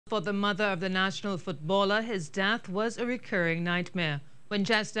For the mother of the national footballer, his death was a recurring nightmare.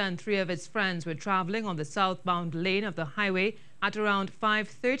 Winchester and three of his friends were traveling on the southbound lane of the highway at around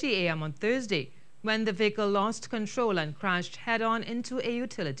 5:30 a.m. on Thursday when the vehicle lost control and crashed head-on into a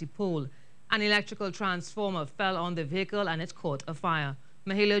utility pole. An electrical transformer fell on the vehicle and it caught a fire.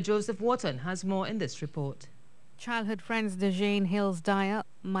 Mahalia Joseph-Wharton has more in this report. Childhood friends DeJane Hills-Dyer,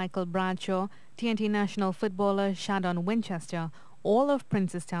 Michael Bradshaw, TNT national footballer Shadon Winchester, all of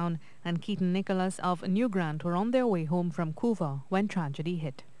Princestown, and Keaton Nicholas of New Grant were on their way home from Couva when tragedy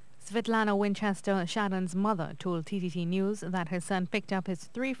hit. Svetlana Winchester, Shadon's mother, told TTT News that her son picked up his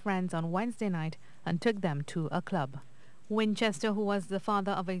three friends on Wednesday night and took them to a club. Winchester, who was the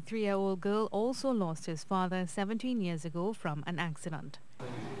father of a 3-year-old girl, also lost his father 17 years ago from an accident.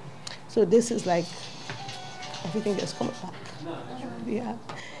 So this is like everything just coming back. Yeah.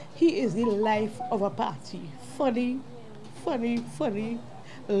 He is the life of a party. Funny,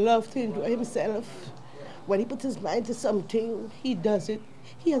 love to enjoy himself. When he puts his mind to something, he does it.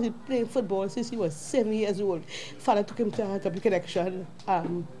 He has been playing football since he was 7 years old. Father took him to Happy Connection,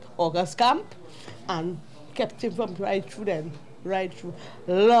 August camp, and kept him from right through then, right through.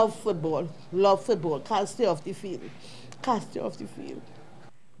 Love football, can't stay off the field,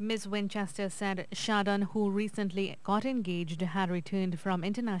 Ms. Winchester said Shadon, who recently got engaged, had returned from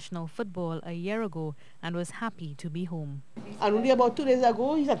international football a year ago and was happy to be home. And only about 2 days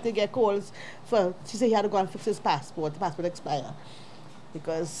ago, he had to get calls she said he had to go and fix his passport. The passport expired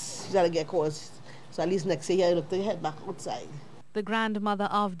because he had to get calls. So at least next year he looked to head back outside. The grandmother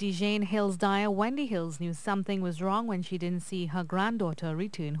of DeJane Hills-Dyer, Wendy Hills, knew something was wrong when she didn't see her granddaughter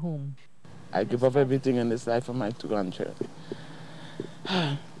return home. I give up everything in this life for my two grandchildren.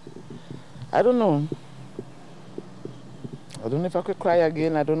 I don't know. I don't know if I could cry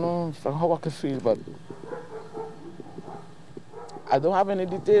again. I don't know how I could feel, but I don't have any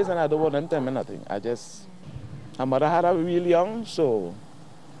details and I don't want them to tell me nothing. Her mother had her real young, so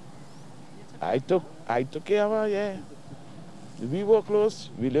I took care of her, yeah. We were close,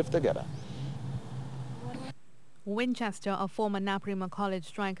 we lived together. Winchester, a former Naprima College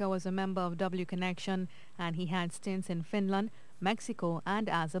striker, was a member of W Connection, and he had stints in Finland, Mexico and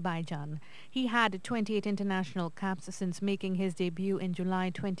Azerbaijan. He had 28 international caps since making his debut in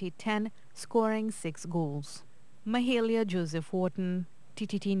July 2010, scoring 6 goals. Mahalia Joseph-Wharton,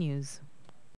 TTT News.